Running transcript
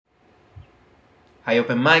Hive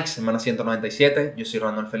Open Mic, semana 197. Yo soy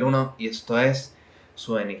Randolph el 1 y esto es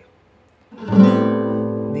Souvenir.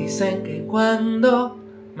 Dicen que cuando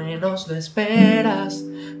menos lo esperas,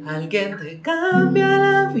 alguien te cambia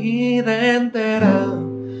la vida entera.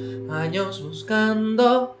 Años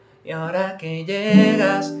buscando y ahora que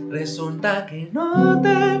llegas, resulta que no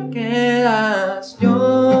te quedas.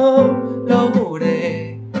 Yo lo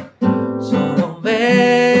juré, solo un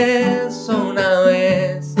beso una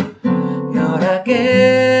vez. ¿Y ahora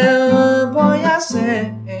qué voy a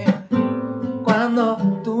hacer cuando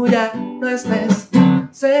tú ya no estés?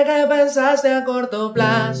 Sé que pensaste a corto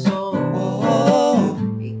plazo,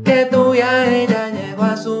 y que tú y a ella llegó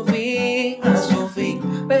a su fin,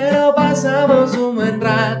 pero pasamos un buen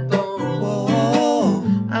rato.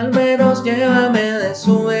 Al menos llévame de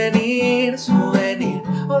souvenir,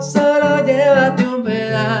 o solo llévate un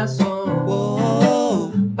pedazo,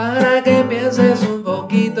 para que pienses un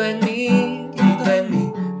poquito en mí,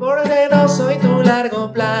 porque no soy tu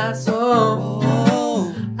largo plazo.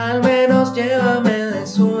 Al menos llévame de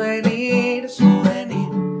souvenir,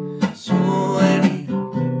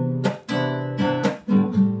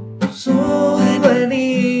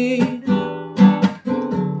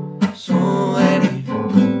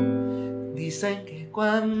 Dicen que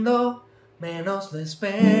cuando menos lo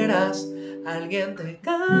esperas, alguien te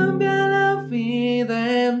cambia la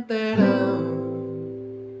vida entera.